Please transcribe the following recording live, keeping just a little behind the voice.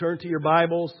Turn to your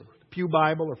Bibles, Pew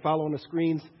Bible, or follow on the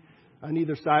screens on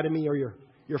either side of me, or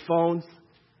your phones,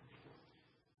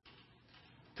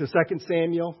 to 2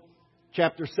 Samuel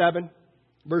chapter 7,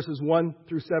 verses 1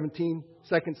 through 17.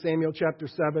 2 Samuel chapter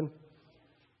 7,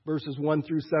 verses 1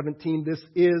 through 17. This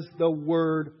is the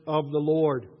word of the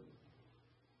Lord.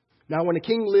 Now when a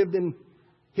king lived in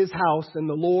his house and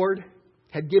the Lord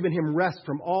had given him rest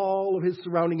from all of his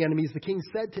surrounding enemies, the king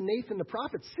said to Nathan the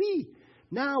prophet, "See,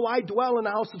 now I dwell in a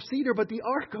house of cedar, but the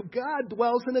ark of God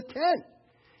dwells in a tent."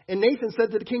 And Nathan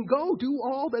said to the king, "Go, do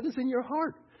all that is in your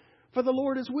heart, for the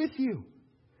Lord is with you."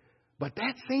 But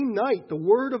that same night, the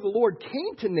word of the Lord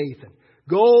came to Nathan.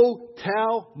 "Go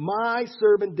tell my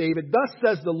servant David, thus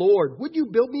says the Lord, would you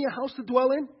build me a house to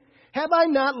dwell in? Have I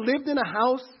not lived in a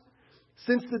house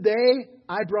since the day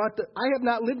I have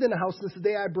not lived in a house since the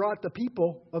day I brought the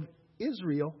people of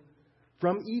Israel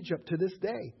from Egypt to this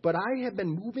day. But I have been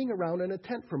moving around in a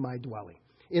tent for my dwelling.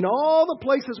 In all the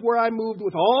places where I moved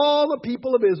with all the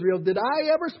people of Israel, did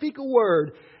I ever speak a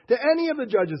word to any of the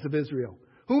judges of Israel,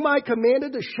 whom I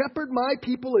commanded to shepherd my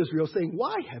people Israel, saying,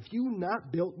 why have you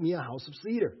not built me a house of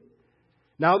cedar?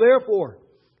 Now therefore,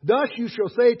 thus you shall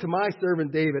say to my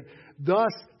servant David,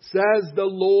 thus says the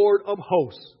Lord of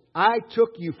hosts, I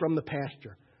took you from the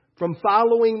pasture, from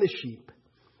following the sheep,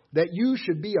 that you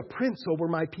should be a prince over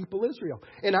my people Israel.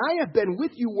 And I have been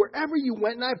with you wherever you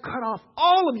went, and I have cut off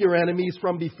all of your enemies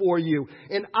from before you.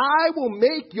 And I will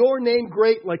make your name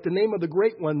great like the name of the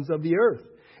great ones of the earth.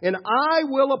 And I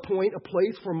will appoint a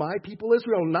place for my people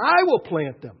Israel, and I will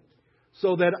plant them,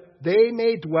 so that they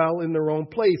may dwell in their own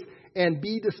place and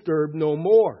be disturbed no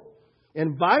more.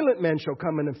 And violent men shall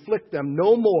come and afflict them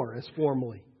no more as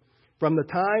formerly. From the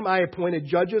time I appointed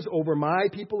judges over my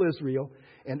people Israel,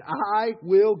 and I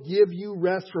will give you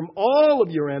rest from all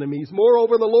of your enemies.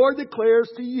 Moreover, the Lord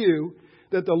declares to you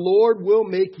that the Lord will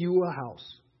make you a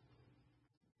house.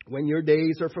 When your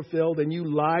days are fulfilled and you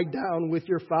lie down with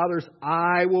your fathers,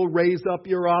 I will raise up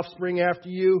your offspring after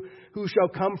you, who shall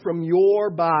come from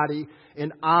your body,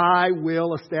 and I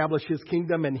will establish his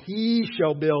kingdom, and he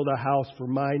shall build a house for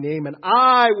my name, and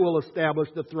I will establish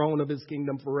the throne of his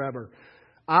kingdom forever.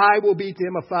 I will be to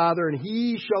him a father, and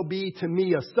he shall be to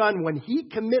me a son. When he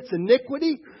commits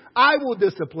iniquity, I will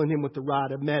discipline him with the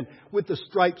rod of men, with the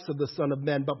stripes of the Son of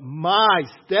Men. But my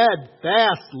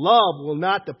steadfast love will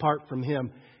not depart from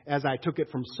him, as I took it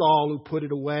from Saul, who put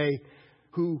it away,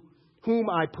 whom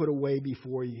I put away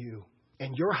before you.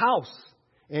 And your house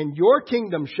and your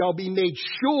kingdom shall be made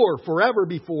sure forever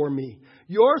before me.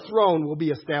 Your throne will be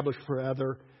established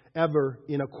forever, ever,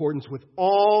 in accordance with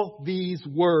all these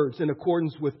words, in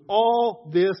accordance with all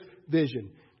this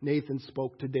vision. Nathan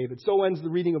spoke to David. So ends the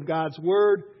reading of God's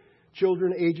word.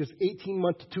 Children ages 18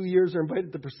 months to 2 years are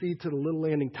invited to proceed to the Little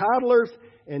Landing Toddlers,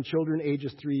 and children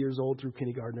ages 3 years old through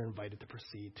kindergarten are invited to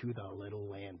proceed to the Little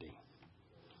Landing.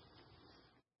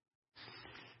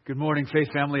 Good morning,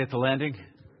 Faith Family at the Landing.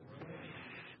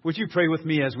 Would you pray with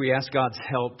me as we ask God's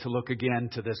help to look again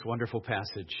to this wonderful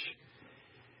passage?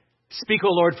 Speak, O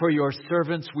Lord, for your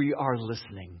servants, we are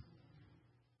listening.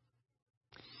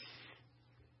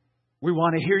 We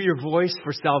want to hear your voice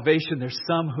for salvation. There's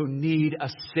some who need a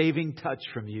saving touch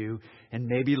from you, and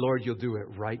maybe, Lord, you'll do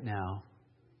it right now.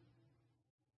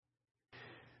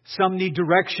 Some need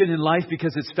direction in life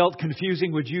because it's felt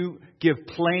confusing. Would you give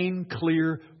plain,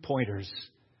 clear pointers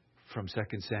from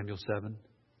 2 Samuel 7?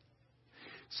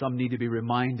 Some need to be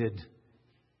reminded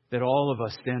that all of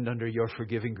us stand under your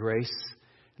forgiving grace,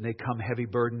 and they come heavy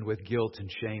burdened with guilt and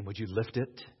shame. Would you lift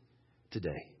it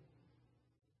today?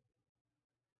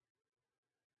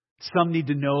 Some need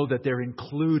to know that they're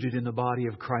included in the body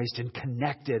of Christ and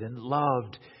connected and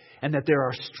loved, and that there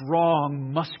are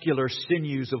strong, muscular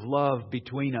sinews of love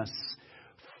between us.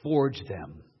 Forge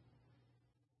them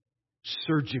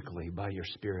surgically by your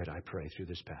Spirit, I pray, through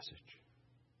this passage.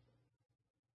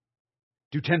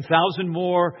 Do 10,000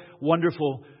 more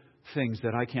wonderful things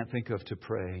that I can't think of to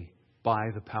pray by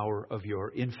the power of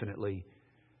your infinitely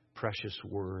precious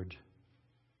word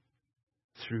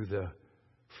through the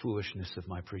foolishness of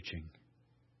my preaching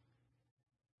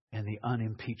and the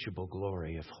unimpeachable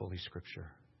glory of Holy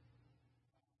Scripture.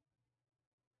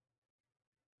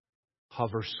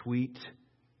 Hover sweet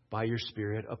by your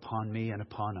Spirit upon me and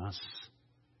upon us.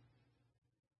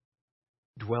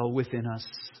 Dwell within us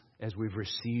as we've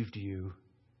received you.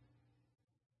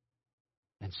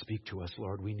 And speak to us,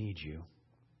 Lord. We need you.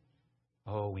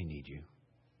 Oh, we need you.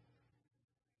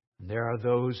 And there are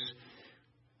those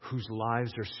whose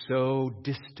lives are so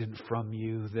distant from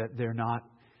you that they're not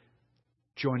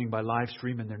joining by live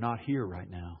stream and they're not here right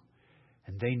now.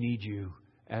 And they need you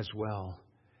as well.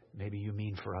 Maybe you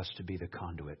mean for us to be the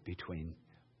conduit between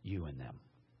you in them.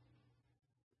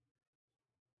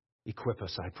 Equip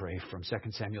us, I pray, from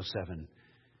 2 Samuel 7.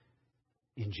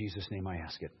 In Jesus' name I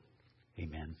ask it.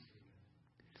 Amen.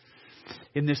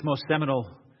 In this most seminal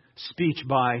speech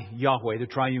by Yahweh, the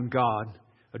triune God,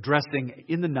 addressing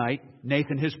in the night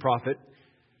Nathan, his prophet,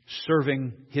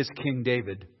 serving his King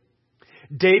David.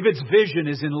 David's vision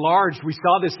is enlarged. We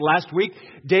saw this last week.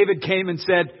 David came and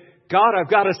said, God, I've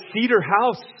got a cedar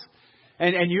house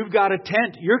and you've got a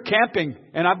tent. You're camping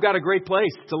and I've got a great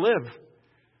place to live.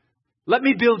 Let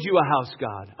me build you a house,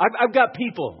 God. I've got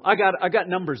people. I got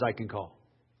numbers I can call.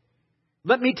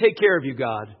 Let me take care of you,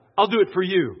 God. I'll do it for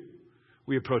you.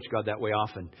 We approach God that way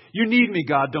often. You need me,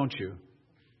 God, don't you?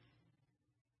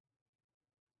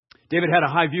 David had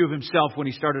a high view of himself when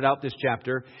he started out this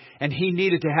chapter, and he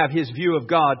needed to have his view of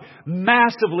God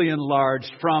massively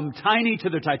enlarged from tiny to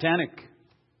the Titanic.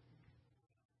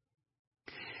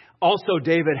 Also,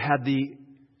 David had the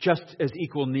just as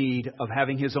equal need of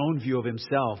having his own view of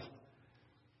himself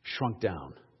shrunk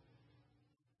down.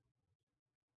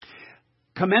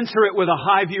 Commensurate with a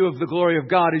high view of the glory of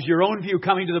God is your own view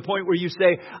coming to the point where you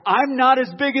say, I'm not as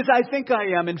big as I think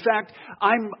I am. In fact,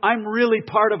 I'm really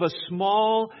part of a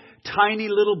small, tiny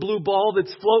little blue ball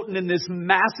that's floating in this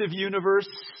massive universe.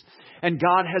 And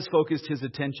God has focused His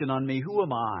attention on me. Who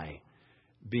am I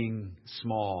being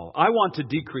small? I want to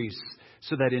decrease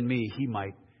so that in me He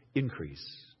might increase.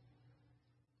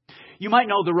 You might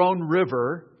know the Rhone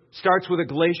River starts with a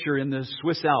glacier in the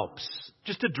Swiss Alps.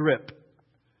 Just a drip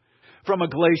from a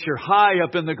glacier high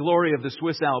up in the glory of the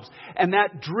Swiss Alps. And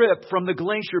that drip from the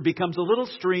glacier becomes a little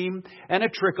stream and a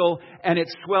trickle, and it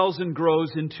swells and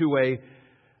grows into a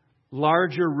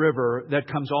larger river that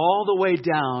comes all the way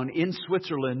down in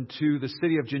Switzerland to the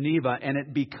city of Geneva, and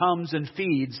it becomes and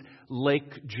feeds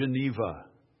Lake Geneva.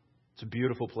 It's a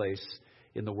beautiful place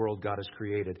in the world God has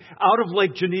created. Out of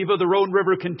Lake Geneva, the Rhone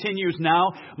River continues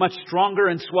now, much stronger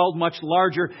and swelled much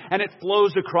larger, and it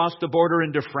flows across the border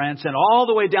into France and all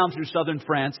the way down through southern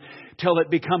France till it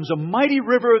becomes a mighty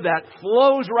river that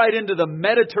flows right into the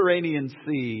Mediterranean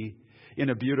Sea in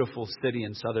a beautiful city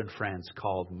in southern France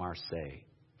called Marseille.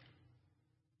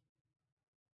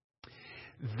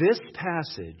 This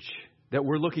passage that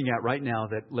we're looking at right now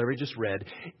that Larry just read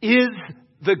is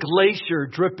the glacier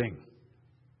dripping.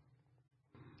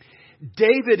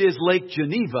 David is Lake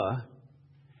Geneva,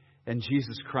 and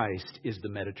Jesus Christ is the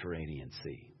Mediterranean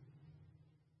Sea.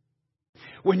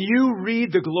 When you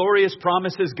read the glorious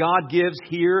promises God gives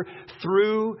here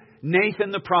through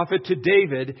Nathan the prophet to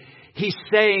David, He's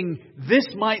saying this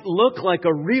might look like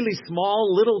a really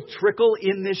small little trickle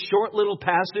in this short little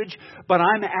passage, but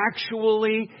I'm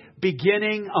actually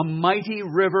beginning a mighty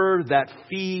river that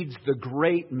feeds the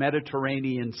great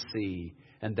Mediterranean Sea,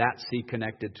 and that sea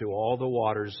connected to all the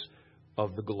waters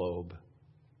of the globe.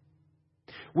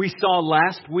 We saw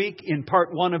last week in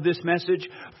part 1 of this message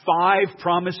 5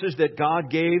 promises that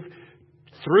God gave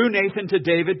through Nathan to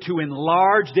David to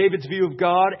enlarge David's view of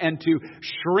God and to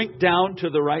shrink down to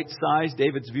the right size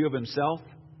David's view of himself.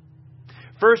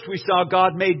 First, we saw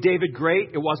God made David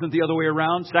great. It wasn't the other way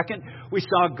around. Second, we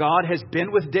saw God has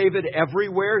been with David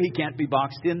everywhere. He can't be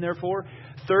boxed in, therefore.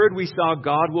 Third, we saw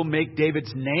God will make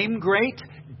David's name great.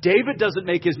 David doesn't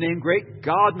make his name great.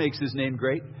 God makes his name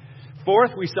great.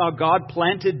 Fourth, we saw God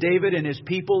planted David and his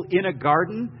people in a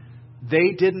garden.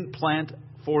 They didn't plant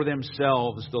for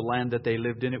themselves the land that they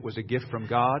lived in. It was a gift from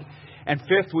God. And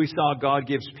fifth, we saw God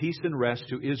gives peace and rest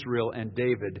to Israel and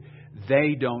David.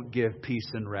 They don't give peace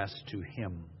and rest to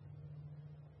him.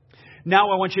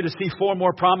 Now I want you to see 4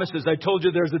 more promises. I told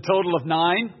you there's a total of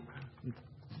 9.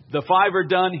 The 5 are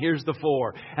done. Here's the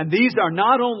 4. And these are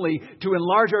not only to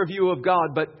enlarge our view of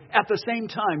God, but at the same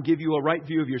time give you a right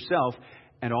view of yourself,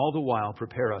 and all the while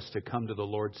prepare us to come to the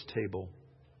Lord's table.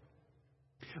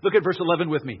 Look at verse 11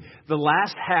 with me. The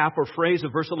last half or phrase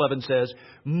of verse 11 says,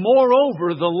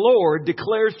 "Moreover, the Lord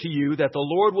declares to you that the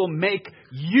Lord will make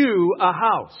you a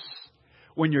house.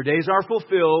 When your days are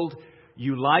fulfilled,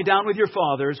 you lie down with your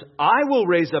fathers. I will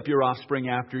raise up your offspring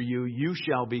after you.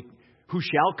 Who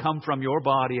shall come from your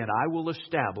body, and I will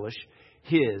establish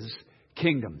His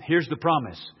kingdom." Here's the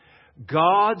promise.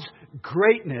 God's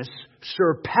greatness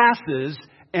surpasses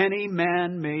any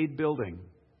man-made building.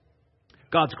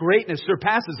 God's greatness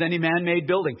surpasses any man-made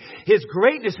building. His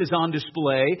greatness is on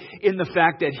display in the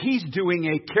fact that He's doing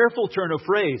a careful turn of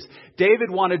phrase. David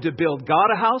wanted to build God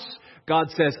a house.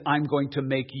 God says, I'm going to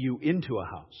make you into a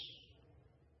house.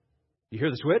 You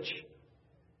hear the switch?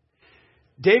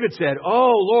 David said,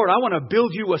 oh, Lord, I want to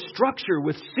build you a structure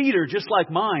with cedar just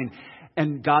like mine.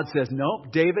 And God says, no,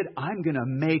 David, I'm going to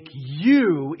make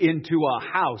you into a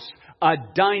house, a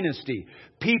dynasty.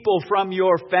 People from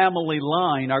your family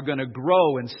line are going to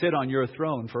grow and sit on your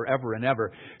throne forever and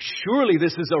ever. Surely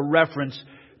this is a reference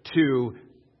to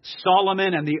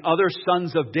Solomon and the other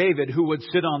sons of David who would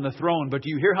sit on the throne. But do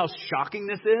you hear how shocking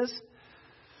this is?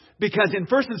 Because in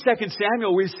 1 and 2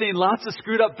 Samuel, we've seen lots of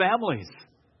screwed up families.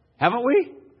 Haven't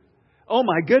we? Oh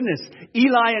my goodness.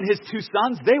 Eli and his two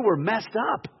sons, they were messed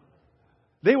up.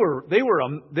 They were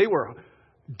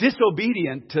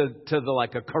disobedient to the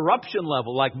like a corruption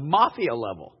level, like mafia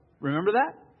level. Remember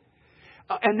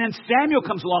that? And then Samuel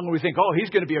comes along and we think, oh,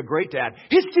 he's going to be a great dad.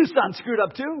 His two sons screwed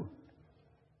up too.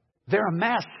 They're a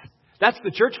mess. That's the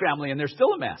church family and they're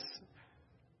still a mess.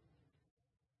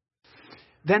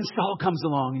 Then Saul comes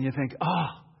along and you think, oh,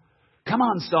 come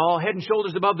on, Saul, head and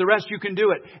shoulders above the rest, you can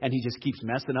do it. And he just keeps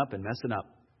messing up and messing up.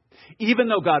 Even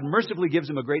though God mercifully gives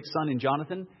him a great son in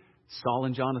Jonathan, Saul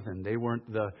and Jonathan, they weren't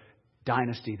the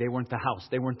dynasty, they weren't the house,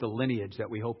 they weren't the lineage that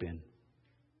we hope in.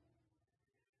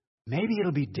 Maybe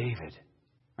it'll be David.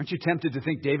 Aren't you tempted to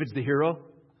think David's the hero?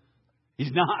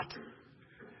 He's not.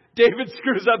 David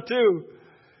screws up too.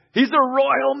 He's a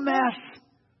royal mess.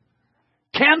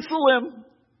 Cancel him.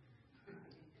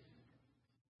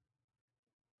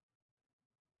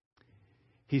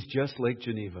 He's just Lake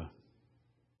Geneva.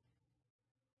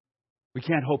 We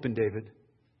can't hope in David.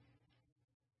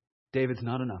 David's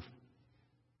not enough.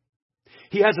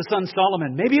 He has a son,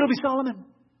 Solomon. Maybe it'll be Solomon.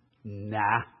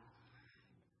 Nah.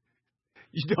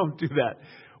 You don't do that.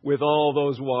 With all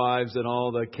those wives and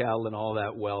all the cattle and all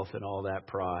that wealth and all that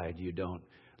pride, you don't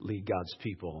lead God's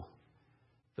people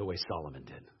the way Solomon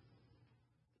did.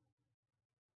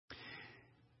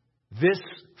 This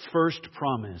first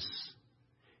promise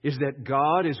is that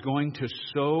God is going to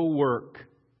so work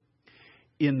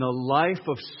in the life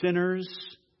of sinners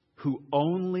who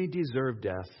only deserve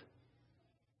death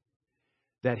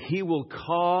that He will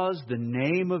cause the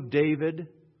name of David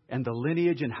and the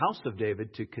lineage and house of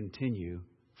David to continue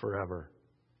forever.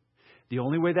 The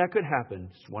only way that could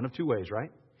happen is one of two ways,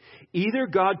 right? Either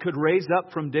God could raise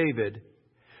up from David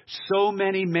so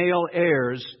many male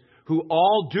heirs who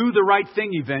all do the right thing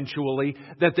eventually,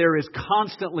 that there is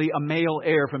constantly a male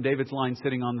heir from David's line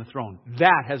sitting on the throne.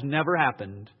 That has never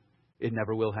happened. It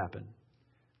never will happen.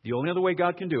 The only other way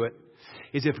God can do it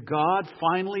is if God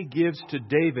finally gives to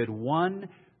David one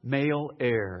male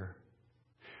heir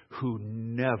who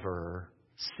never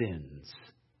sins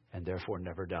and therefore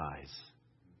never dies.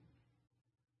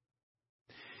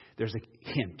 There's a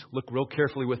hint. Look real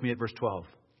carefully with me at verse 12.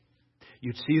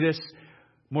 You'd see this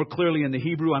more clearly in the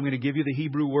Hebrew. I'm going to give you the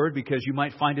Hebrew word because you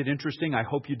might find it interesting. I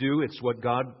hope you do. It's what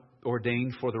God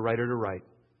ordained for the writer to write.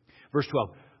 Verse 12.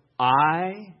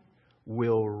 I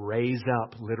will raise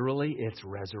up. Literally, it's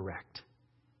resurrect.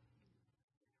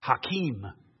 Hakim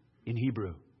in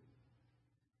Hebrew.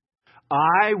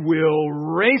 I will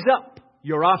raise up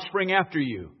your offspring after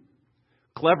you.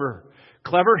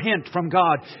 Clever hint from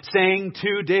God saying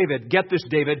to David, get this,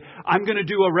 David, I'm going to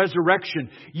do a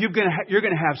resurrection. You're going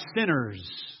to have sinners.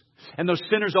 And those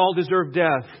sinners all deserve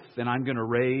death. And I'm going to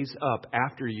raise up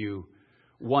after you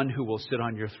one who will sit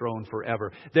on your throne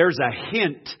forever. There's a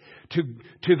hint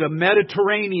to the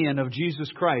Mediterranean of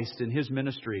Jesus Christ and His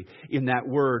ministry in that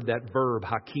word, that verb,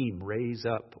 hakim, raise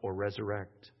up or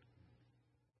resurrect.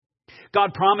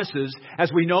 God promises,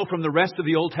 as we know from the rest of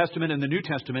the Old Testament and the New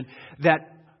Testament,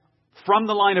 that from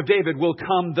the line of David will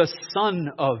come the Son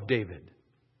of David.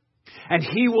 And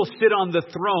He will sit on the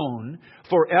throne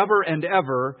forever and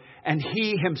ever. And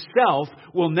He Himself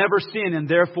will never sin and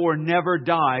therefore never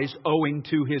dies owing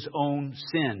to His own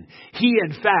sin. He,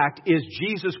 in fact, is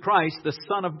Jesus Christ, the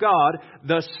Son of God,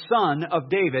 the Son of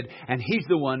David. And He's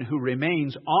the one who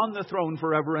remains on the throne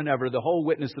forever and ever. The whole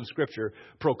witness of Scripture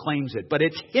proclaims it. But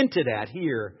it's hinted at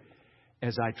here,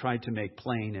 as I tried to make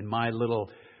plain in my little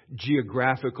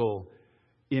geographical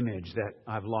image that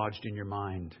I've lodged in your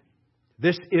mind.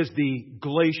 This is the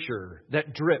glacier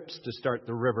that drips to start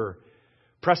the river,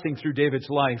 pressing through David's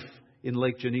life in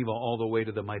Lake Geneva all the way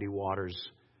to the mighty waters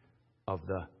of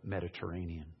the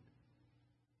Mediterranean.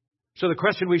 So the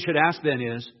question we should ask then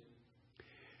is,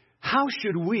 how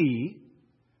should we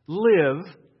live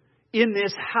in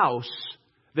this house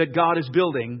that God is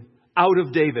building out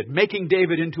of David, making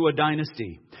David into a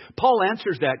dynasty? Paul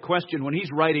answers that question when he's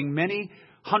writing many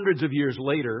hundreds of years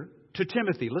later to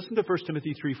Timothy. Listen to 1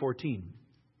 Timothy 3:14.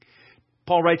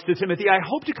 Paul writes to Timothy, I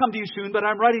hope to come to you soon, but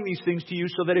I'm writing these things to you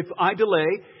so that if I delay,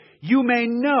 you may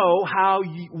know how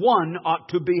one ought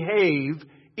to behave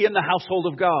in the household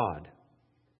of God.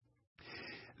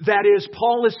 That is,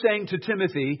 Paul is saying to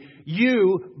Timothy,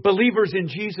 you, believers in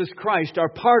Jesus Christ, are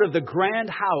part of the grand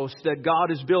house that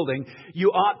God is building. You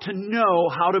ought to know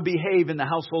how to behave in the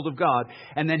household of God.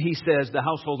 And then he says the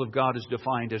household of God is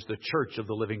defined as the church of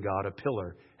the living God, a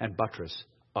pillar and buttress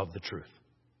of the truth.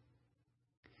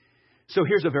 So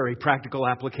here's a very practical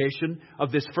application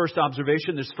of this first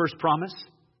observation, this first promise.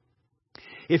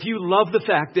 If you love the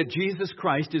fact that Jesus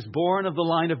Christ is born of the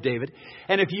line of David,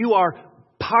 and if you are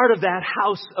part of that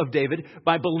house of David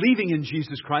by believing in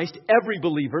Jesus Christ, every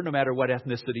believer, no matter what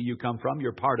ethnicity you come from,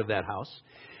 you're part of that house.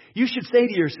 You should say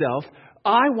to yourself,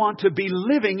 I want to be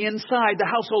living inside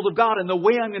the household of God, and the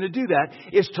way I'm going to do that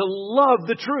is to love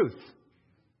the truth.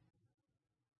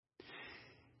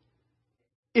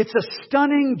 It's a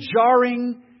stunning,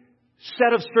 jarring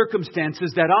set of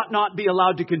circumstances that ought not be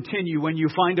allowed to continue when you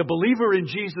find a believer in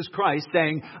Jesus Christ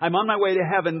saying, I'm on my way to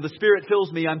heaven, the Spirit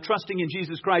fills me, I'm trusting in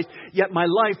Jesus Christ, yet my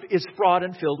life is fraught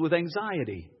and filled with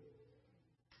anxiety.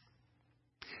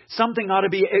 Something ought to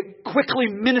be quickly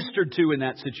ministered to in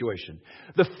that situation.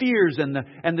 The fears and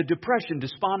the depression,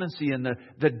 despondency and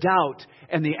the doubt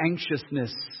and the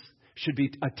anxiousness should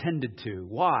be attended to.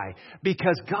 Why?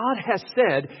 Because God has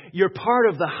said you're part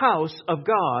of the house of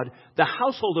God. The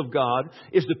household of God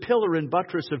is the pillar and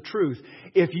buttress of truth.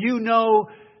 If you know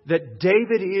that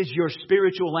David is your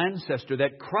spiritual ancestor,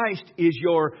 that Christ is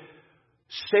your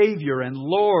Savior and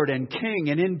Lord and King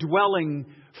and indwelling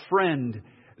friend,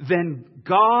 then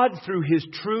God, through His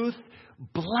truth,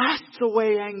 blasts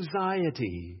away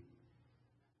anxiety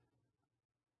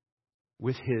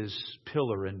with His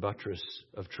pillar and buttress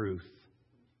of truth.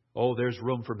 Oh, there's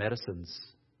room for medicines.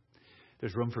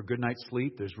 There's room for good night's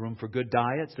sleep. There's room for good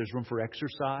diets. There's room for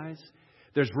exercise.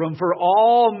 There's room for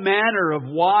all manner of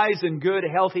wise and good,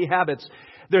 healthy habits.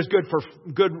 There's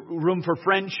good room for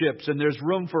friendships, and there's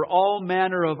room for all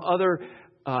manner of other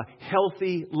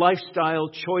healthy lifestyle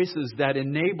choices that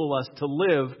enable us to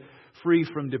live free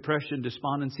from depression,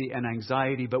 despondency, and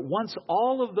anxiety. But once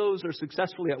all of those are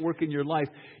successfully at work in your life,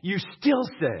 you still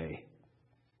say,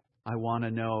 I want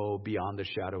to know beyond the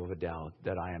shadow of a doubt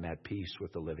that I am at peace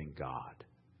with the living God.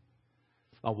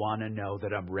 I want to know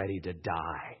that I'm ready to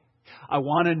die. I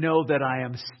want to know that I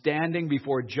am standing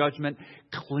before judgment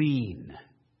clean.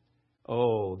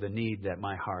 Oh, the need that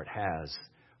my heart has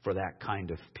for that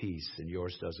kind of peace, and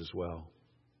yours does as well.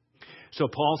 So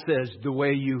Paul says the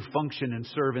way you function and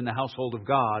serve in the household of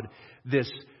God, this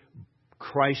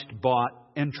Christ-bought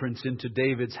entrance into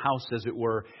David's house, as it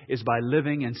were, is by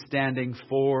living and standing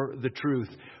for the truth.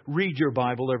 Read your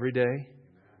Bible every day.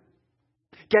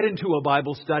 Get into a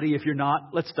Bible study. If you're not,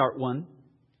 let's start one.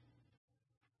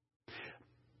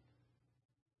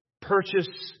 Purchase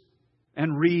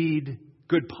and read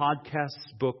good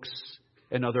podcasts, books,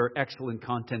 and other excellent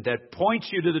content that points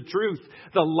you to the truth,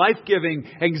 the life-giving,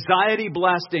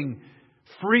 anxiety-blasting,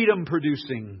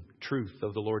 freedom-producing truth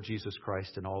of the Lord Jesus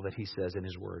Christ and all that He says in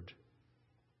His Word.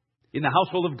 In the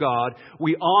household of God,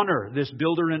 we honor this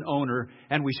builder and owner,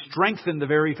 and we strengthen the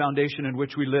very foundation in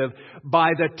which we live by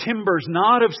the timbers,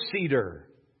 not of cedar,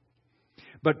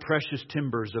 but precious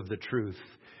timbers of the truth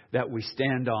that we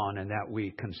stand on and that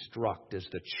we construct as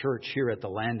the church here at the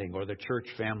Landing, or the church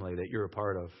family that you're a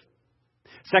part of.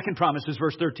 Second promise is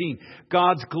verse 13.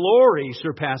 God's glory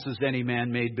surpasses any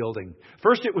man-made building.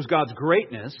 First, it was God's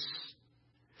greatness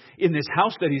in this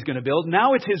house that He's going to build.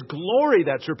 Now it's His glory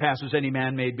that surpasses any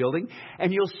man-made building.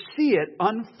 And you'll see it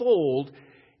unfold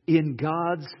in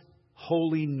God's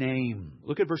holy name.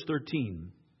 Look at verse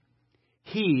 13.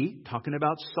 He, talking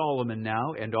about Solomon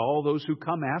now, and all those who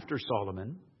come after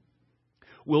Solomon,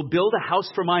 will build a house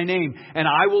for my name, and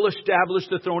I will establish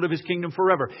the throne of his kingdom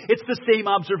forever. It's the same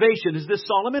observation. Is this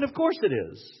Solomon? Of course it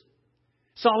is.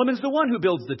 Solomon's the one who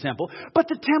builds the temple. But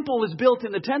the temple is built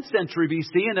in the 10th century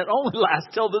BC, and it only lasts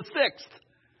till the 6th.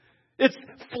 It's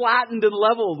flattened and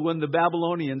leveled when the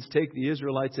Babylonians take the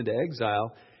Israelites into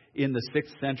exile in the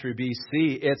 6th century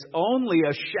BC. It's only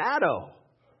a shadow.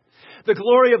 The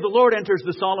glory of the Lord enters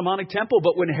the Solomonic temple,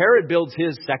 but when Herod builds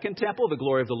his second temple, the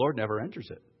glory of the Lord never enters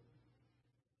it.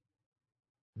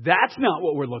 That's not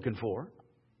what we're looking for.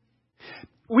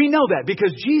 We know that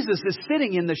because Jesus is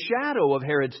sitting in the shadow of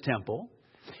Herod's temple.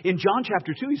 In John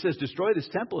chapter 2, He says, destroy this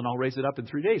temple and I'll raise it up in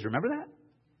 3 days. Remember that?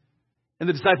 And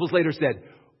the disciples later said,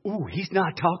 ooh, He's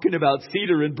not talking about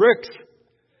cedar and bricks.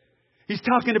 He's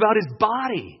talking about His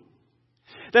body.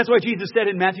 That's why Jesus said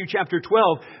in Matthew chapter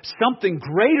 12, something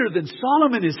greater than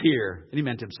Solomon is here. And He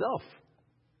meant Himself.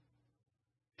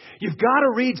 You've got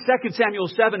to read 2 Samuel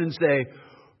 7 and say,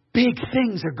 Big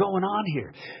things are going on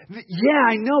here. Yeah,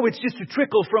 I know it's just a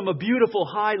trickle from a beautiful,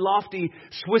 high, lofty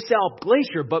Swiss Alp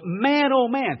glacier, but man, oh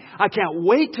man, I can't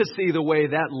wait to see the way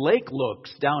that lake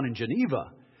looks down in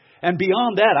Geneva. And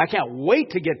beyond that, I can't wait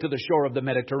to get to the shore of the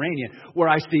Mediterranean, where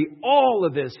I see all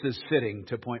of this is fitting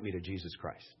to point me to Jesus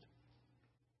Christ.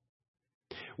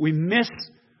 We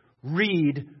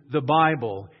misread the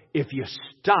Bible if you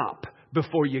stop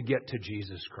before you get to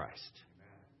Jesus Christ.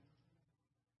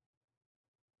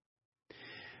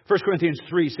 1 Corinthians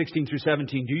 3:16 through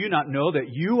 17. Do you not know that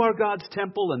you are God's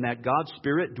temple and that God's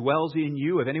Spirit dwells in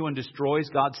you? If anyone destroys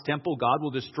God's temple, God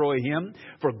will destroy him.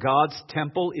 For God's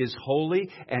temple is holy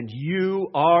and you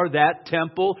are that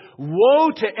temple. Woe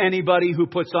to anybody who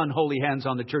puts unholy hands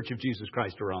on the church of Jesus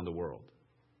Christ around the world.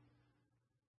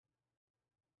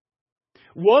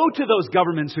 Woe to those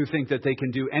governments who think that they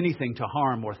can do anything to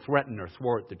harm or threaten or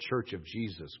thwart the church of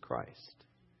Jesus Christ.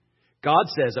 God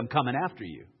says, I'm coming after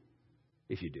you.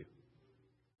 If you do.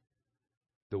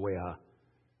 The way a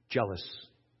jealous,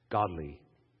 godly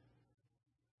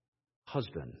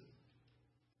husband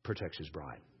protects his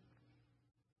bride.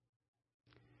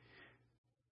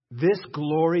 This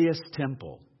glorious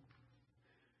temple,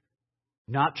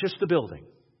 not just the building,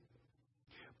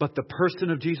 but the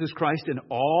person of Jesus Christ and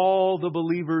all the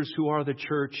believers who are the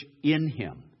church in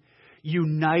Him,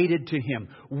 united to Him.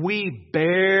 We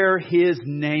bear His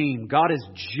name. God is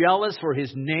jealous for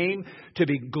His name to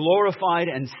be glorified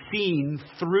and seen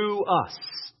through us.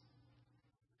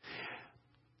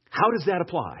 How does that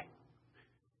apply?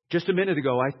 Just a minute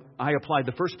ago, I applied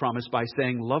the first promise by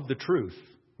saying, love the truth.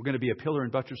 We're going to be a pillar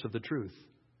and buttress of the truth.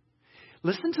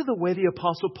 Listen to the way the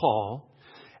Apostle Paul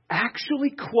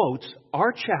actually quotes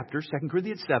our chapter, 2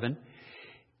 Corinthians 7,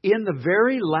 in the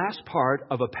very last part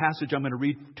of a passage I'm going to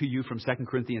read to you from 2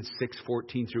 Corinthians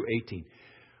 6:14 through 18.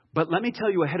 But let me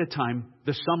tell you ahead of time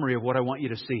the summary of what I want you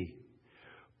to see.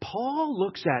 Paul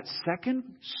looks at 2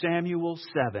 Samuel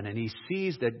 7 and he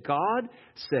sees that God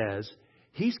says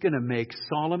He's going to make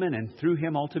Solomon and through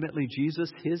him ultimately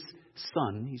Jesus, his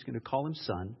son. He's going to call him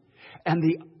son. And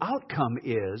the outcome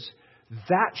is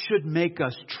that should make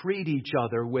us treat each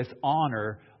other with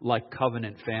honor like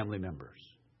covenant family members.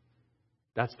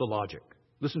 That's the logic.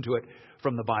 Listen to it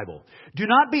from the Bible. Do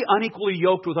not be unequally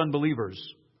yoked with unbelievers.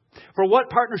 For what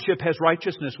partnership has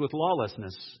righteousness with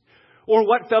lawlessness? Or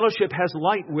what fellowship has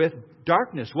light with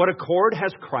darkness? What accord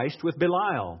has Christ with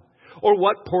Belial? Or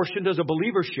what portion does a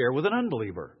believer share with an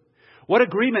unbeliever? What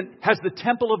agreement has the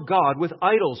temple of God with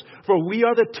idols? For we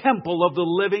are the temple of the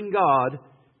living God,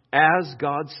 as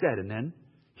God said. And then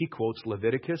he quotes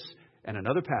Leviticus and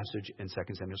another passage in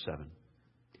 2 Samuel 7.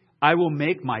 I will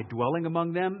make my dwelling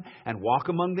among them and walk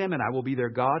among them, and I will be their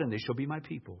God, and they shall be my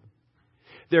people.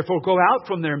 Therefore go out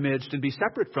from their midst and be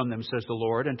separate from them, says the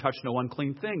Lord, and touch no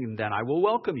unclean thing, and then I will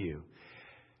welcome you.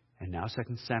 And now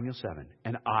 2 Samuel 7.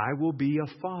 And I will be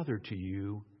a father to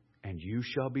you, and you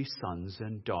shall be sons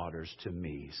and daughters to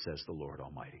me, says the Lord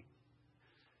Almighty.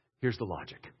 Here's the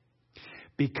logic.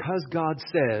 Because God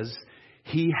says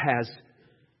He has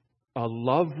a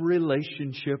love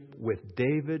relationship with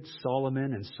David,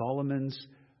 Solomon, and Solomon's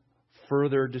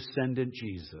further descendant,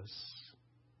 Jesus,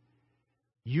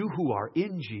 you who are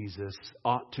in Jesus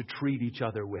ought to treat each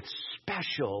other with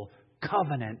special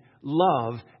covenant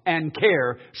love and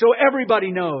care so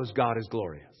everybody knows God is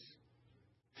glorious.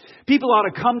 People ought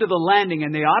to come to the landing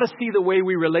and they ought to see the way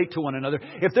we relate to one another.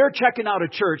 If they're checking out a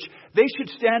church, they should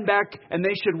stand back and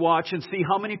they should watch and see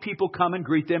how many people come and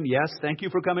greet them. Yes, thank you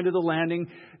for coming to the landing.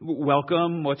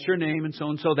 Welcome. What's your name? And so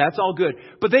and so. That's all good.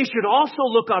 But they should also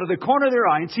look out of the corner of their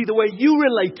eye and see the way you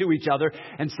relate to each other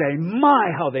and say,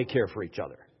 my, how they care for each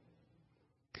other.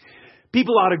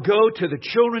 People ought to go to the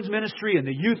children's ministry and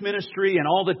the youth ministry and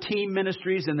all the team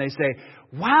ministries and they say,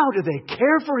 wow, do they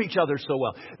care for each other so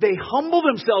well? They humble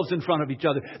themselves in front of each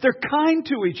other. They're kind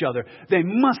to each other. They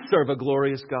must serve a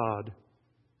glorious God.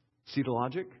 See the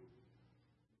logic?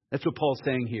 That's what Paul's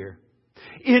saying here.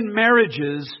 In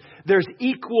marriages, there's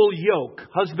equal yoke.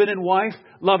 Husband and wife,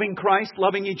 loving Christ,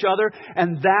 loving each other.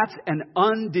 And that's an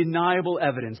undeniable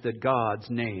evidence that God's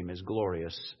name is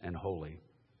glorious and holy.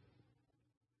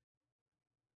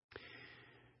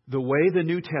 The way the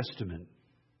New Testament,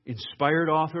 inspired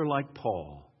author like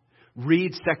Paul,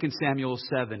 reads 2 Samuel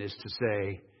 7 is to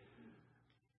say,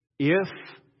 if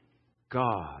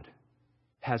God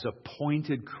has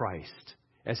appointed Christ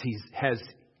as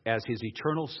His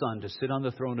eternal Son to sit on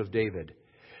the throne of David,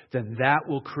 then that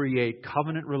will create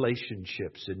covenant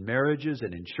relationships in marriages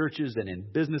and in churches and in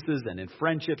businesses and in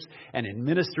friendships and in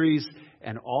ministries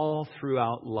and all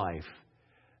throughout life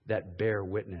that bear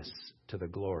witness to the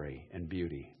glory and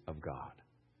beauty of God.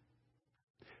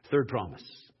 Third promise.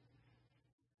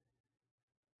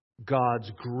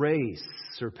 God's grace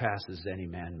surpasses any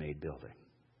man-made building.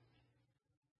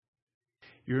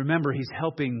 You remember he's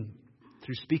helping,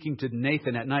 through speaking to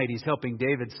Nathan at night, he's helping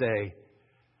David say,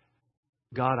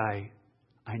 God,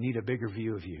 I need a bigger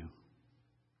view of you.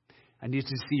 I need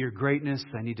to see your greatness.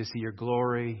 I need to see your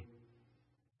glory.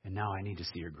 And now I need to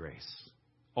see your grace.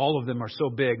 All of them are so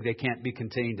big they can't be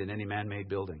contained in any man-made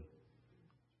building.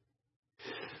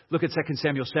 Look at 2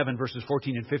 Samuel 7, verses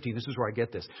 14 and 15. This is where I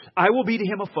get this. I will be to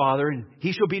him a father, and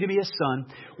he shall be to me a son.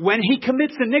 When he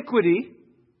commits iniquity,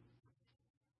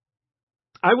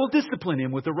 I will discipline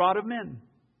him with the rod of men,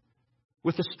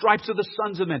 with the stripes of the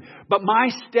sons of men. But my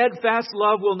steadfast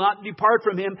love will not depart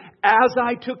from him, as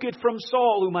I took it from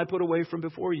Saul, whom I put away from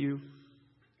before you.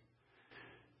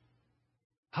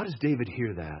 How does David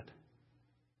hear that?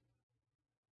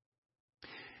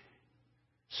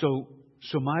 So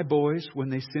my boys, when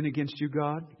they sin against you,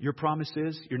 God, your promise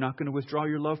is you're not going to withdraw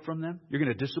your love from them. You're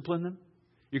going to discipline them.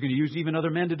 You're going to use even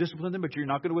other men to discipline them, but you're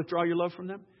not going to withdraw your love from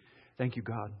them. Thank you,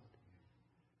 God.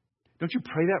 Don't you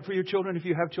pray that for your children if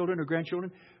you have children or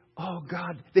grandchildren? Oh,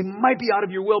 God, they might be out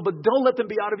of your will, but don't let them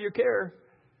be out of your care.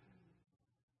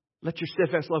 Let your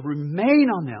steadfast love remain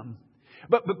on them.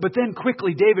 But then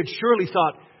quickly, David surely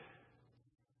thought,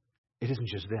 it isn't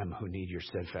just them who need your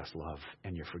steadfast love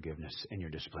and your forgiveness and your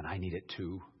discipline. I need it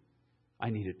too. I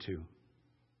need it too.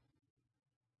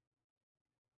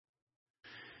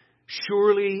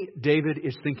 Surely David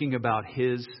is thinking about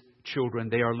his children.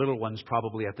 They are little ones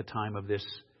probably at the time of this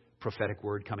prophetic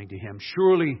word coming to him.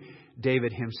 Surely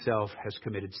David himself has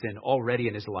committed sin already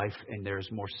in his life, and there's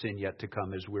more sin yet to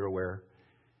come, as we're aware.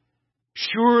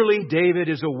 Surely David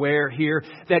is aware here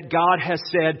that God has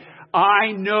said,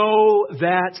 I know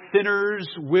that sinners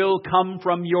will come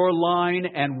from your line,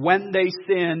 and when they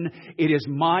sin, it is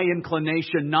my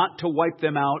inclination not to wipe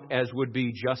them out as would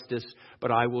be justice,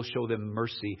 but I will show them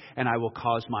mercy, and I will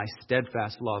cause my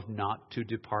steadfast love not to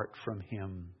depart from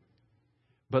him.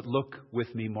 But look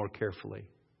with me more carefully.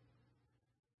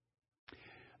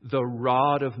 The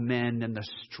rod of men and the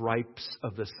stripes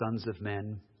of the sons of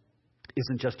men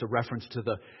isn't just a reference to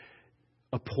the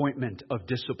appointment of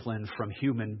discipline from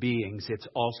human beings. It's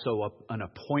also an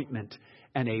appointment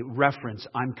and a reference,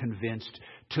 I'm convinced,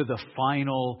 to the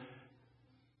final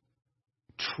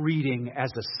treating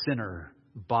as a sinner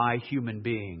by human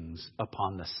beings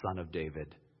upon the Son of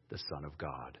David, the Son of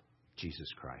God, Jesus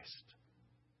Christ.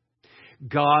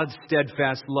 God's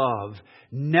steadfast love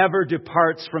never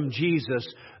departs from Jesus,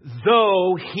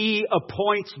 though He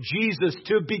appoints Jesus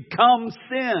to become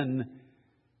sin,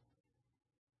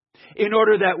 in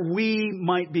order that we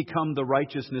might become the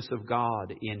righteousness of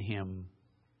God in Him.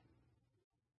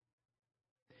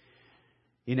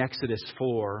 In Exodus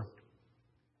 4,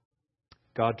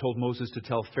 God told Moses to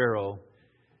tell Pharaoh,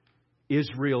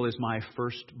 Israel is my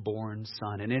firstborn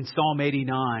son. And in Psalm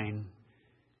 89,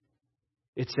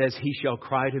 it says, He shall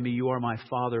cry to me, You are my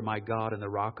Father, my God, and the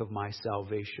rock of my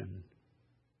salvation.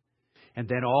 And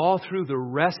then all through the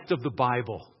rest of the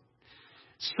Bible,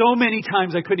 so many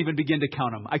times I couldn't even begin to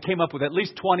count them. I came up with at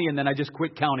least 20 and then I just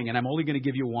quit counting, and I'm only going to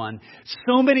give you one.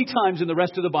 So many times in the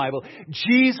rest of the Bible,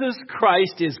 Jesus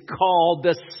Christ is called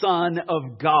the Son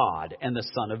of God and the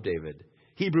Son of David.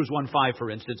 Hebrews 1:5,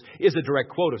 for instance, is a direct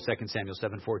quote of 2 Samuel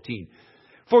 7:14.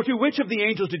 For to which of the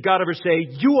angels did God ever say,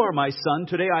 You are my son,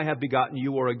 today I have begotten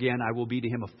you, or again, I will be to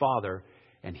him a father,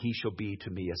 and he shall be to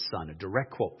me a son? A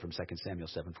direct quote from 2 Samuel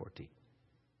 7:14.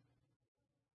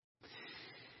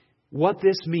 What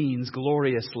this means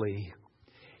gloriously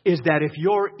is that if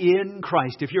you're in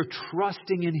Christ, if you're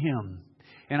trusting in Him,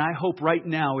 and I hope right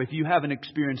now, if you haven't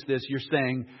experienced this, you're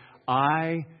saying,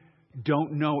 I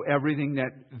don't know everything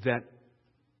that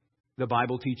the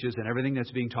Bible teaches and everything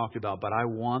that's being talked about, but I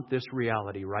want this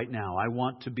reality right now. I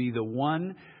want to be the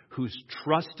one who's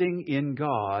trusting in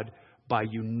God by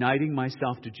uniting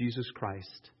myself to Jesus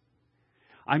Christ.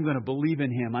 I'm going to believe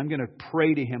in Him. I'm going to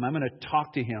pray to Him. I'm going to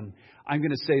talk to Him. I'm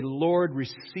going to say, Lord,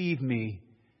 receive me,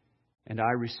 and I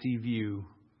receive you.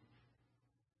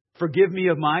 Forgive me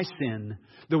of my sin,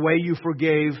 the way you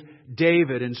forgave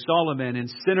David and Solomon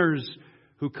and sinners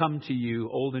who come to you,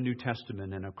 Old and New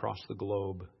Testament and across the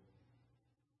globe.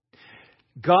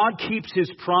 God keeps His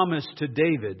promise to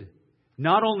David,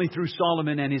 not only through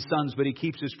Solomon and his sons, but He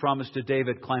keeps His promise to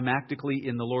David climactically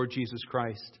in the Lord Jesus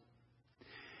Christ.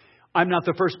 I'm not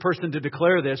the first person to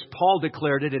declare this. Paul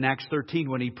declared it in Acts 13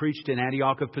 when he preached in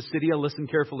Antioch of Pisidia. Listen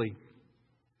carefully.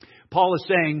 Paul is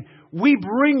saying, we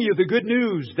bring you the good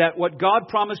news that what God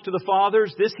promised to the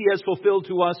fathers, this He has fulfilled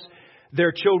to us,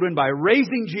 their children by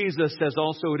raising Jesus, as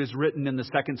also it is written in the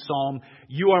second Psalm,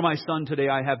 "You are my son, today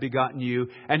I have begotten you."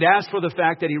 And as for the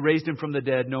fact that He raised Him from the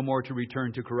dead, no more to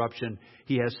return to corruption,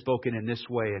 He has spoken in this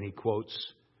way. And he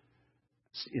quotes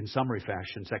in summary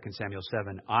fashion, 2 Samuel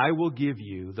 7, "I will give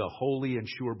you the holy and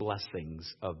sure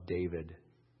blessings of David."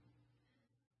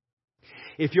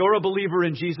 If you're a believer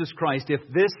in Jesus Christ, if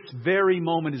this very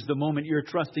moment is the moment you're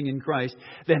trusting in Christ,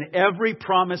 then every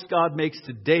promise God makes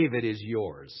to David is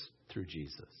yours through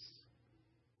Jesus.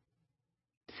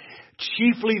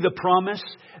 Chiefly the promise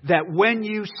that when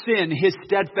you sin, His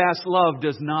steadfast love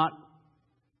does not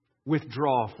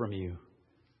withdraw from you.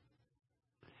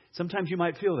 Sometimes you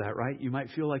might feel that, right? You might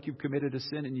feel like you've committed a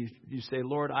sin and you say,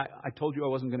 "Lord, I told you I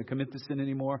wasn't going to commit the sin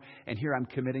anymore. And here I'm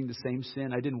committing the same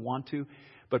sin. I didn't want to,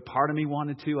 but part of me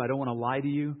wanted to. I don't want to lie to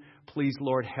you. Please,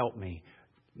 Lord, help me.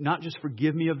 Not just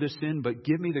forgive me of this sin, but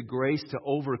give me the grace to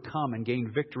overcome and gain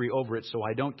victory over it so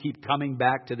I don't keep coming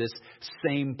back to this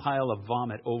same pile of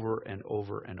vomit over and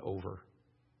over and over."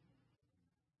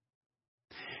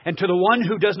 And to the one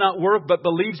who does not work but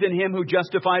believes in Him who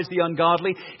justifies the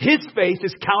ungodly, his faith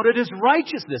is counted as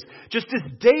righteousness. Just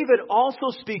as David also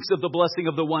speaks of the blessing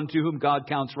of the one to whom God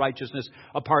counts righteousness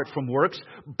apart from works.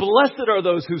 "Blessed are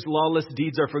those whose lawless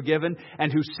deeds are forgiven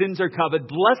and whose sins are covered.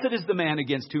 Blessed is the man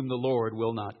against whom the Lord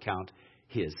will not count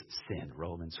his sin."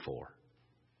 Romans 4.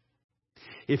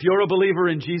 If you're a believer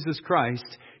in Jesus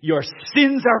Christ, your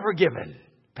sins are forgiven,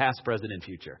 past, present, and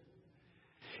future.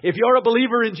 If you're a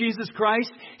believer in Jesus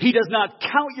Christ, He does not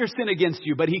count your sin against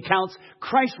you, but He counts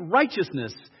Christ's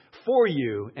righteousness for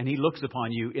you, and He looks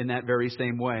upon you in that very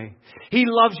same way. He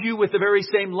loves you with the very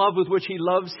same love with which He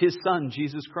loves His Son,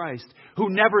 Jesus Christ, who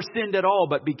never sinned at all,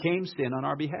 but became sin on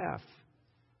our behalf.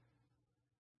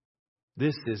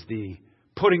 This is the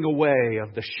putting away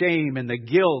of the shame and the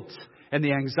guilt and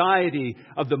the anxiety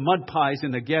of the mud pies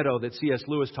in the ghetto that C.S.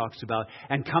 Lewis talks about,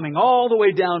 and coming all the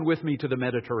way down with me to the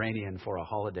Mediterranean for a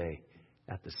holiday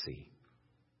at the sea.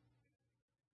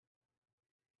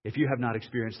 If you have not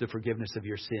experienced the forgiveness of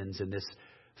your sins in this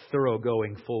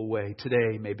thoroughgoing, full way,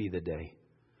 today may be the day.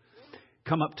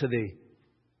 Come up to the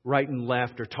right and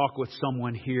left or talk with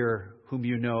someone here whom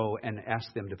you know and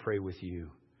ask them to pray with you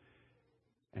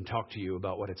and talk to you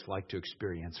about what it's like to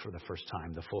experience for the first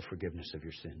time the full forgiveness of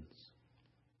your sins.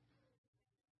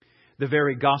 The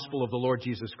very gospel of the Lord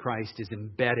Jesus Christ is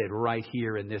embedded right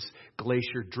here in this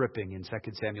glacier dripping in 2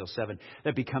 Samuel 7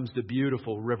 that becomes the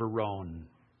beautiful River Rhone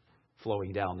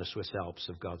flowing down the Swiss Alps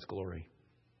of God's glory.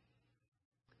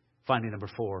 Finally, number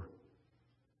 4.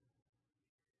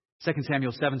 2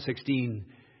 Samuel 7:16.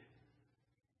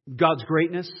 God's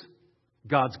greatness,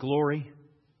 God's glory,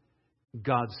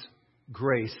 God's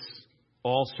grace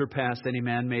all surpass any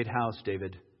man-made house,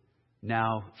 David.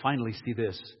 Now, finally, see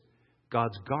this.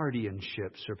 God's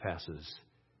guardianship surpasses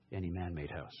any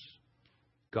man-made house.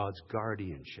 God's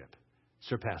guardianship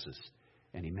surpasses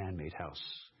any man-made house.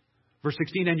 Verse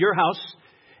 16, "And your house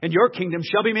and your kingdom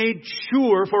shall be made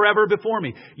sure forever before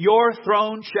me. Your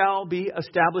throne shall be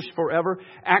established forever."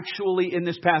 Actually, in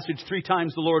this passage, 3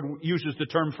 times the Lord uses the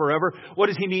term forever. What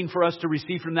does He mean for us to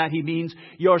receive from that? He means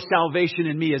your salvation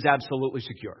in me is absolutely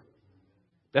secure.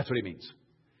 That's what He means.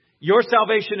 Your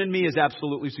salvation in me is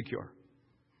absolutely secure.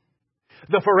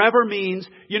 The forever means,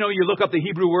 you look up the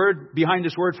Hebrew word behind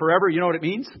this word forever. You know what it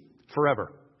means?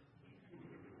 Forever.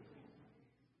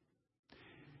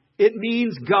 It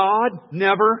means God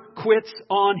never quits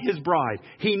on His bride.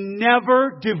 He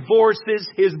never divorces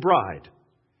His bride.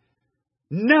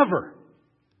 Never.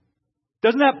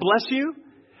 Doesn't that bless you?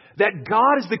 That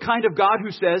God is the kind of God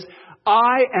who says,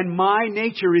 "I and my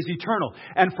nature is eternal.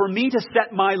 And for me to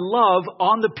set my love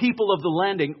on the people of the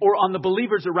landing or on the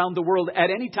believers around the world at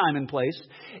any time and place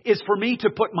is for me to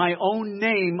put my own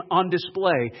name on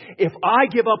display. If I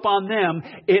give up on them,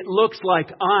 it looks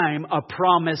like I'm a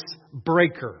promise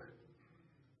breaker."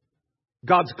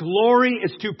 God's glory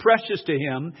is too precious to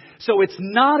Him. So it's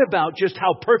not about just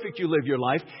how perfect you live your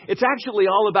life. It's actually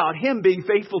all about Him being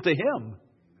faithful to Him.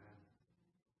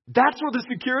 That's where the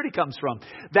security comes from.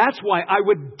 That's why I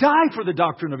would die for the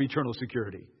doctrine of eternal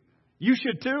security. You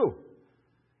should too.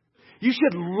 You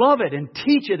should love it and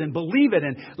teach it and believe it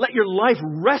and let your life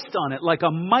rest on it like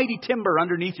a mighty timber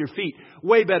underneath your feet.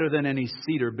 Way better than any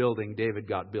cedar building David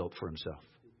got built for himself.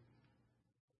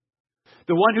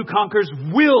 The one who conquers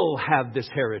will have this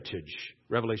heritage.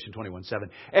 Revelation 21:7.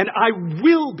 "And I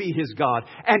will be his God,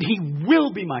 and he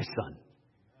will be my son."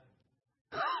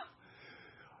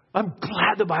 I'm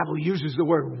glad the Bible uses the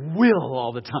word will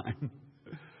all the time.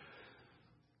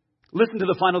 Listen to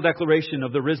the final declaration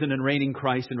of the risen and reigning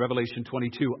Christ in Revelation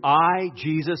 22. I,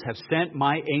 Jesus, have sent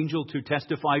my angel to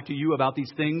testify to you about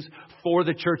these things for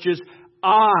the churches.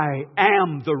 I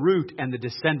am the root and the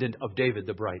descendant of David,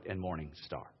 the bright and morning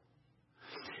star.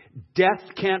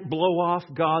 Death can't blow off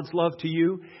God's love to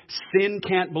you. Sin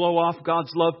can't blow off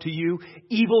God's love to you.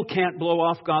 Evil can't blow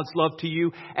off God's love to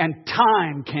you. And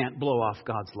time can't blow off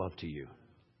God's love to you.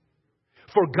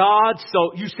 For God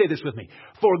so, you say this with me,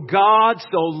 for God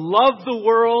so loved the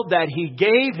world that He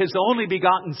gave His only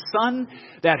begotten Son,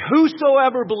 that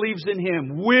whosoever believes in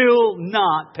Him will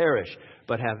not perish,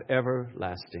 but have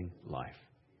everlasting life.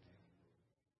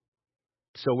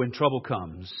 So when trouble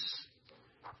comes,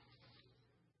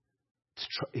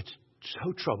 it's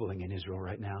so troubling in Israel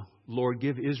right now. Lord,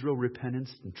 give Israel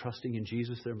repentance and trusting in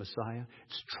Jesus, their Messiah.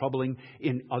 It's troubling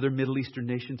in other Middle Eastern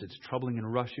nations. It's troubling in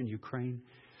Russia and Ukraine.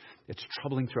 It's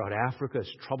troubling throughout Africa.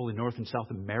 It's trouble in North and South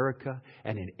America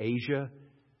and in Asia.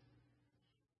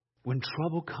 When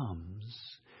trouble comes,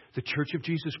 the Church of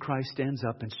Jesus Christ stands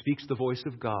up and speaks the voice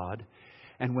of God.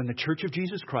 And when the Church of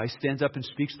Jesus Christ stands up and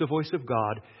speaks the voice of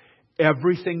God,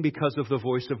 everything because of the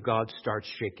voice of God starts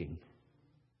shaking.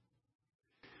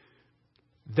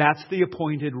 That's the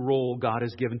appointed role God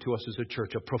has given to us as a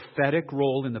church. A prophetic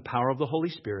role in the power of the Holy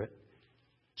Spirit.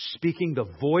 Speaking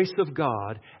the voice of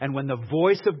God. And when the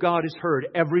voice of God is heard,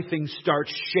 everything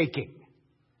starts shaking.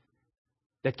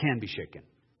 That can be shaken.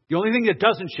 The only thing that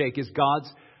doesn't shake is God's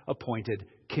appointed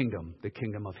kingdom. The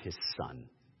kingdom of His Son.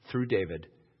 Through David.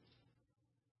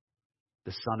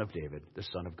 The Son of David. The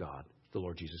Son of God. The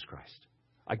Lord Jesus Christ.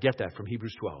 I get that from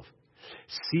Hebrews 12.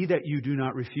 See that you do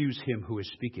not refuse Him who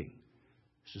is speaking.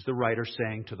 This is the writer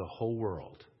saying to the whole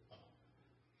world.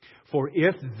 For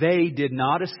if they did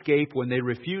not escape when they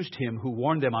refused Him who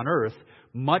warned them on earth,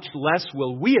 much less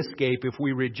will we escape if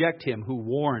we reject Him who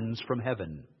warns from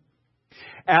heaven.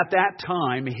 At that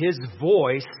time, His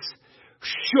voice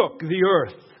shook the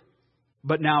earth.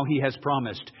 But now He has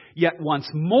promised, yet once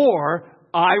more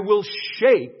I will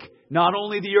shake not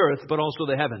only the earth, but also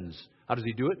the heavens. How does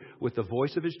He do it? With the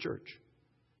voice of His church.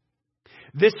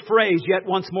 This phrase, yet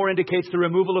once more, indicates the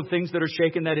removal of things that are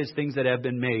shaken, that is, things that have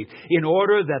been made, in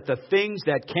order that the things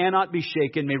that cannot be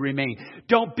shaken may remain.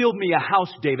 Don't build me a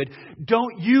house, David.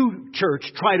 Don't you, church,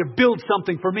 try to build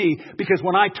something for me, because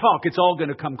when I talk, it's all going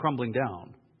to come crumbling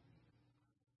down.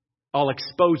 I'll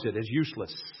expose it as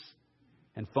useless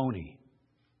and phony.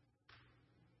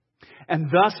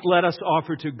 And thus let us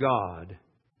offer to God.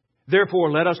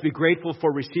 Therefore, let us be grateful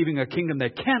for receiving a kingdom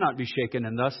that cannot be shaken,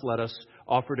 and thus let us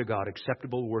offer to God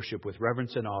acceptable worship with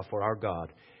reverence and awe, for our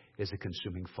God is a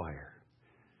consuming fire.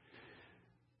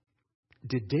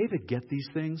 Did David get these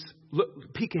things?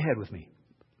 Look, peek ahead with me.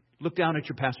 Look down at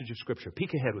your passage of Scripture.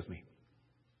 Peek ahead with me.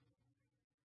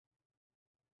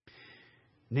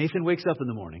 Nathan wakes up in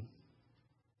the morning.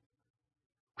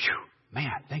 Whew,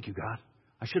 man, thank you, God.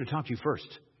 I should have talked to you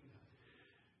first.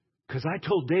 Because I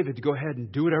told David to go ahead and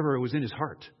do whatever was in his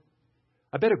heart.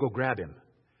 I better go grab him.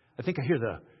 I think I hear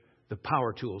the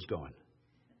power tools going.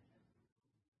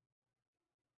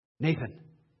 Nathan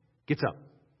gets up,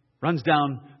 runs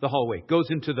down the hallway, goes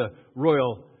into the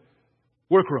royal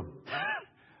workroom,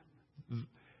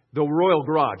 the royal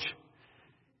garage,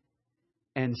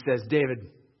 and says, David,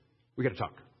 we got to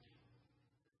talk.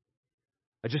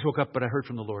 I just woke up, but I heard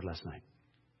from the Lord last night.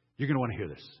 You're going to want to hear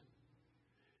this.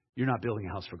 You're not building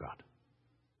a house for God.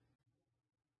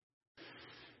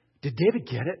 Did David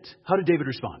get it? How did David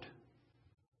respond?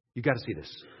 You've got to see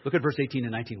this. Look at verse 18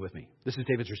 and 19 with me. This is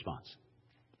David's response.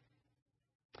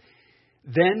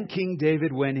 Then King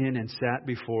David went in and sat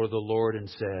before the Lord and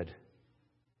said,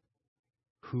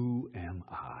 Who am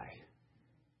I,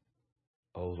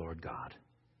 O Lord God?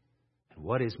 And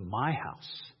what is my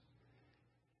house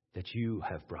that you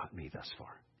have brought me thus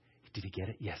far? Did he get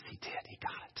it? Yes, he did. He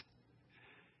got it.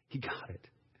 He got it.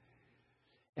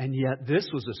 And yet this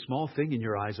was a small thing in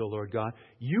your eyes, O Lord God.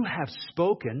 You have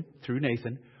spoken, through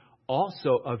Nathan,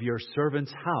 also of your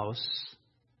servant's house.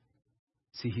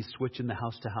 See, he's switching the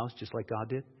house to house just like God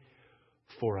did.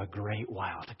 For a great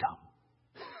while to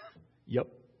come. Yep.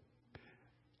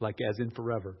 Like as in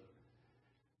forever.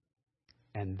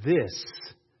 And this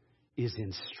is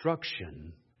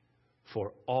instruction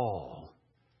for all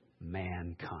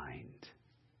mankind,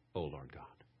 O Lord God.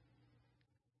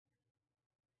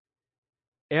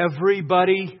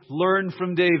 Everybody learn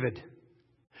from David.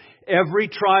 Every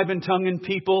tribe and tongue and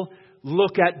people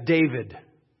look at David.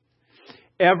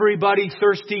 Everybody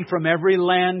thirsty from every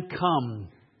land come.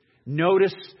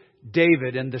 Notice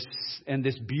David and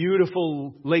this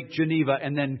beautiful Lake Geneva,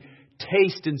 and then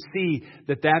taste and see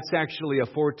that that's actually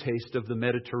a foretaste of the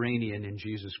Mediterranean in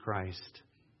Jesus Christ.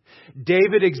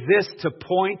 David exists to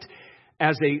point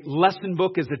as a lesson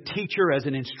book, as a teacher, as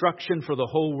an instruction for the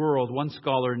whole world. One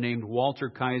scholar named Walter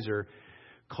Kaiser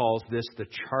calls this the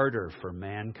charter for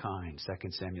mankind, 2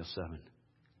 Samuel 7.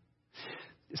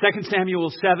 2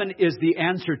 Samuel 7 is the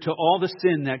answer to all the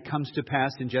sin that comes to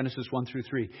pass in Genesis 1 through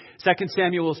 3. 2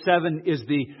 Samuel 7 is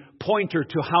the pointer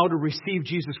to how to receive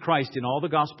Jesus Christ in all the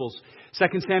Gospels.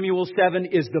 2 Samuel 7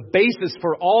 is the basis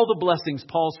for all the blessings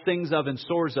Paul sings of and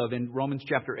soars of in Romans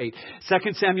chapter 8.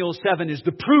 2 Samuel 7 is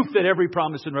the proof that every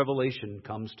promise in Revelation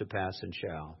comes to pass and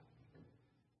shall.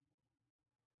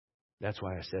 That's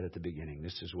why I said at the beginning,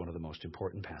 this is one of the most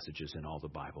important passages in all the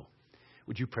Bible.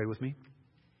 Would you pray with me?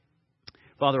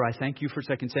 Father, I thank you for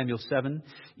 2 Samuel 7,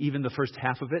 even the first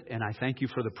half of it, and I thank you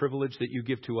for the privilege that you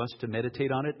give to us to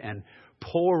meditate on it and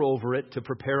pore over it to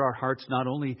prepare our hearts not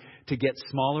only to get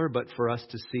smaller, but for us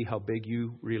to see how big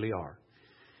you really are.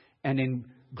 And in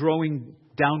growing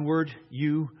downward,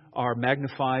 you are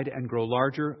magnified and grow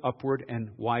larger, upward and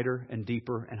wider and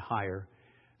deeper and higher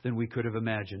than we could have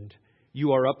imagined.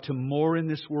 You are up to more in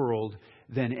this world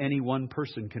than any one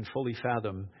person can fully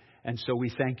fathom. And so we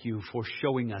thank you for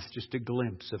showing us just a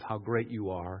glimpse of how great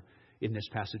you are in this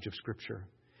passage of Scripture.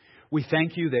 We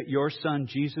thank you that your Son,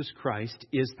 Jesus Christ,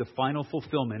 is the final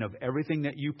fulfillment of everything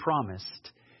that you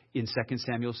promised in 2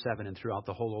 Samuel 7 and throughout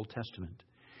the whole Old Testament.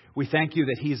 We thank you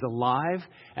that He's alive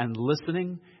and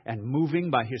listening and moving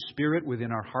by His Spirit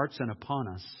within our hearts and upon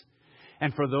us.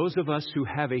 And for those of us who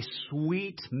have a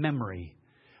sweet memory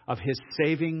of His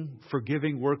saving,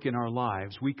 forgiving work in our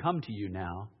lives, we come to you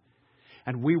now.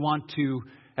 And we want to,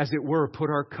 as it were, put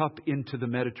our cup into the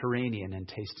Mediterranean and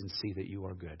taste and see that you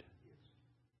are good.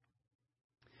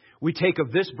 We take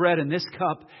of this bread and this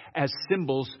cup as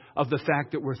symbols of the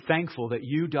fact that we're thankful that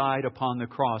you died upon the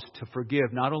cross to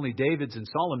forgive not only David's and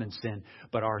Solomon's sin,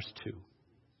 but ours too.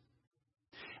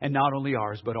 And not only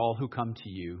ours, but all who come to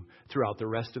you throughout the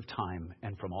rest of time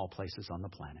and from all places on the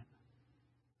planet.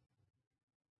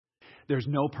 There's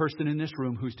no person in this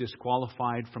room who's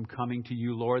disqualified from coming to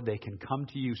you, Lord. They can come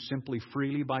to you simply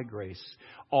freely by grace.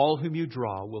 All whom you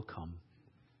draw will come.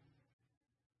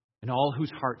 And all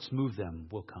whose hearts move them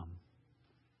will come.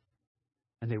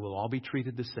 And they will all be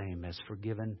treated the same as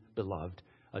forgiven, beloved,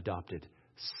 adopted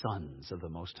sons of the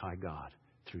Most High God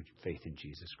through faith in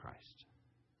Jesus Christ.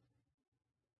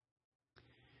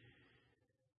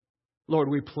 Lord,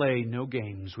 we play no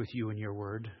games with you and your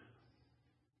word.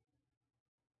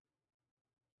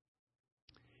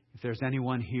 If there's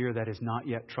anyone here that is not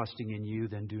yet trusting in you,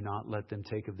 then do not let them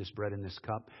take of this bread and this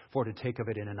cup. For to take of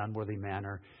it in an unworthy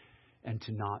manner and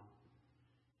to not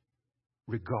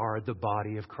regard the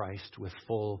body of Christ with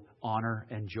full honor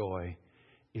and joy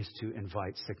is to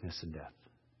invite sickness and death.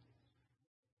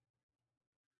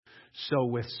 So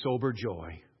with sober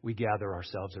joy, we gather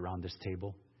ourselves around this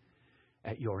table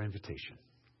at your invitation.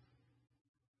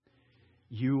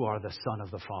 You are the Son of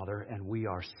the Father, and we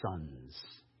are sons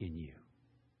in you.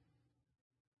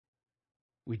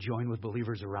 We join with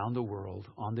believers around the world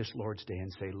on this Lord's Day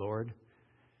and say, Lord,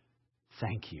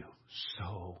 thank you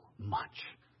so much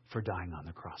for dying on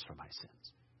the cross for my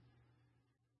sins.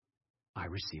 I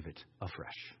receive it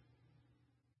afresh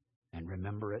and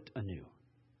remember it anew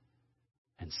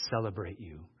and celebrate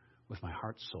you with my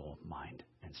heart, soul, mind,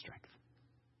 and strength.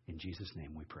 In Jesus'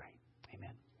 name we pray.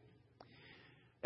 Amen.